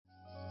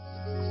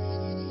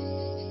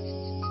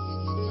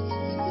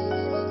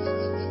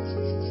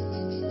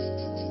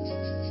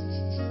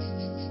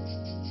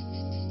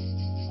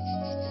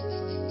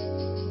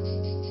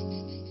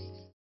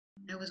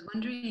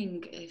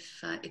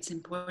it's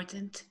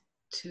important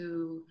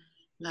to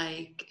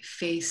like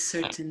face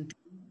certain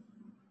things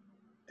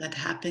that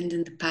happened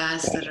in the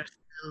past that are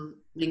still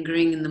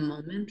lingering in the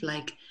moment.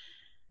 Like,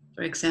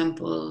 for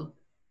example,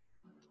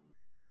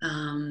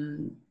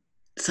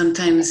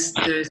 sometimes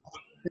there's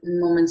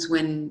moments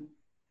when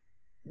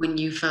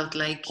you felt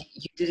like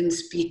you didn't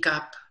speak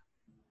up,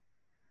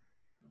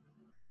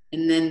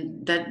 and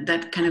then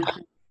that kind of,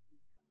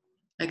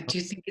 like, do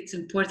you think it's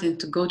important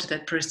to go to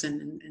that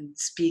person and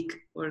speak,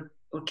 or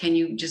can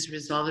you just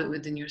resolve it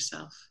within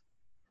yourself?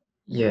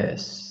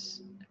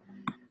 Yes.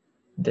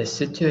 The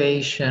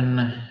situation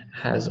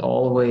has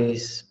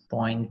always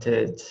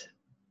pointed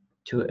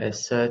to a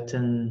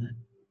certain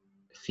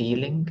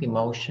feeling,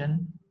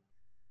 emotion,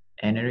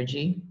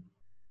 energy.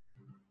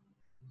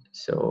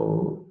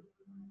 So,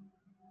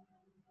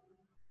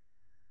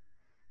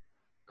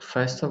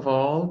 first of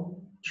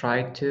all,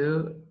 try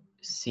to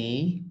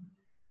see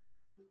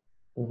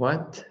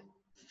what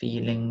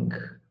feeling,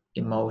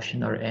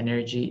 emotion, or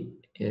energy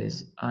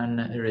is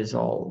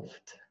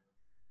unresolved.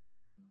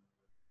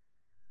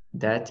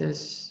 That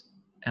is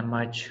a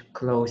much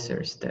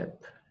closer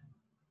step.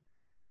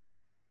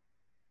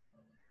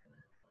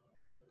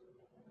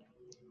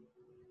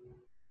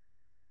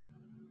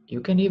 You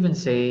can even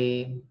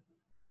say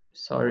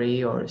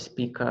sorry or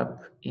speak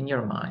up in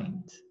your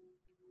mind.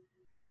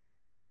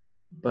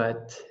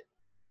 But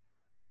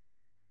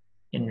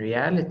in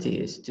reality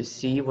is to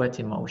see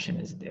what emotion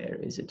is there.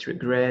 Is it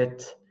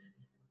regret?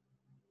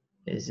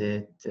 Is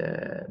it,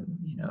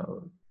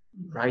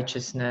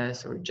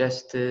 righteousness or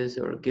justice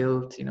or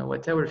guilt?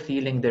 Whatever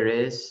feeling there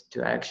is,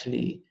 to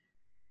actually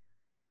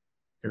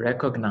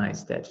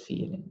recognize that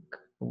feeling.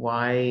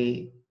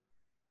 Why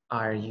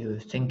are you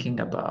thinking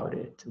about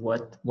it?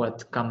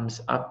 What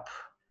comes up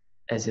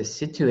as a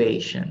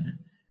situation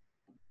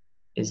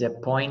is a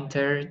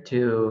pointer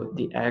to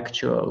the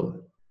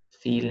actual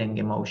feeling,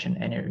 emotion,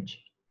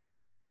 energy.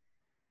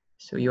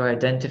 So you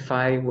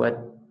identify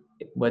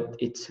what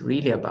it's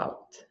really about.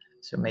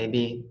 So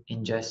maybe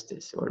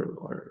injustice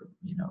or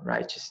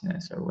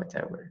righteousness or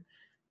whatever.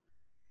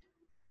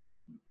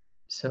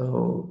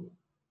 So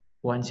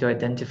once you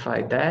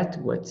identify that,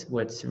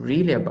 what's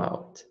really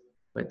about,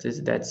 what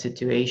is that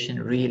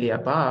situation really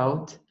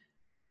about,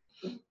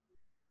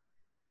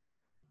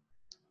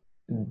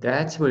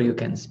 that's where you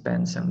can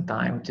spend some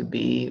time to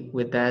be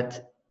with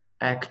that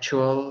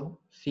actual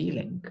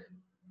feeling,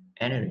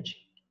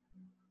 energy.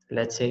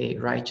 Let's say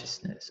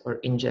righteousness or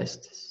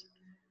injustice.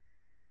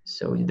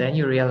 So then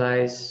you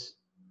realize,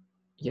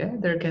 yeah,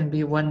 there can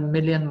be 1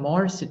 million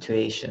more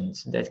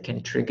situations that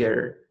can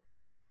trigger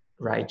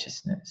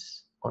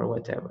righteousness or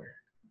whatever.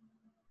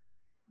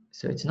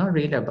 So it's not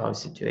really about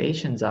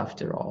situations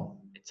after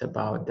all. It's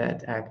about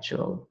that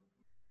actual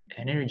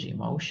energy,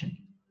 emotion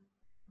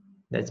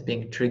that's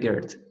being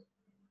triggered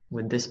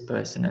with this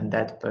person and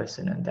that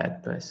person and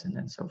that person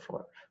and so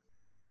forth.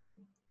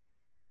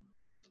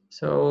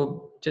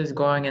 So just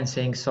going and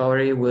saying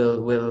sorry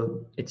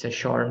it's a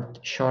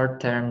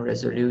short-term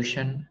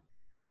resolution.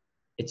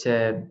 It's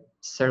a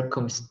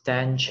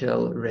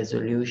circumstantial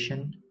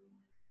resolution,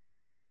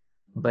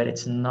 but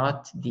it's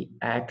not the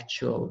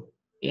actual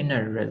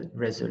inner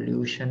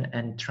resolution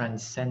and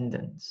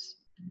transcendence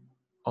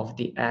of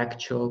the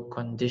actual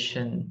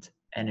conditioned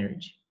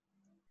energy.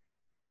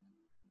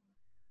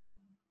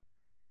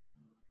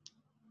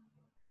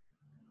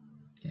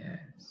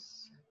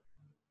 Yes.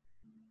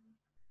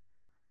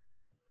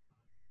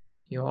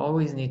 You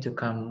always need to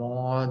come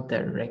more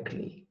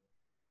directly,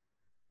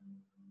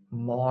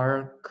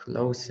 more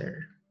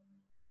closer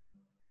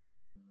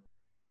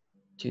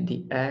to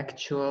the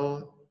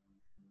actual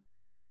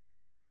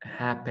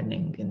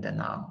happening in the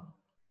now.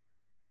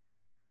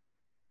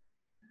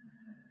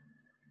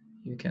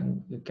 You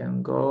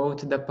can go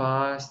to the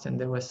past and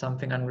there was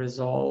something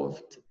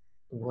unresolved.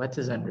 What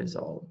is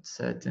unresolved?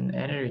 Certain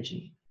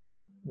energy.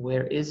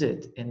 Where is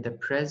it in the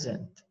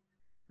present?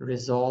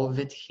 Resolve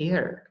it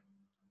here.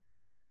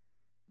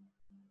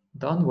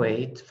 Don't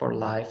wait for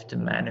life to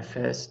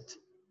manifest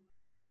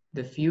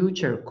the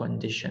future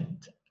condition,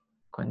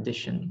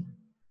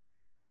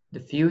 the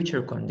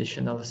future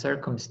conditional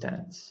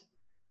circumstance.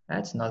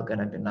 That's not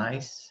gonna be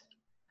nice.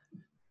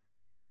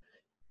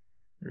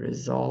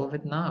 Resolve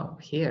it now,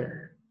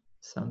 here.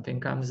 Something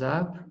comes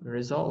up,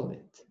 resolve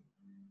it.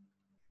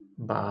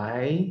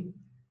 By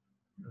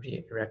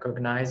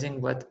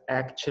recognizing what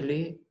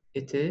actually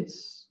it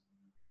is,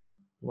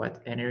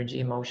 what energy,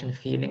 emotion,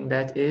 feeling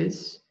that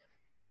is.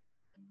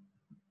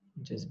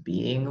 Just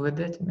being with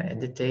it,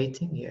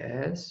 meditating,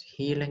 yes,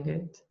 healing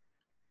it.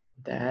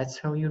 That's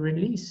how you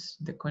release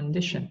the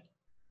condition.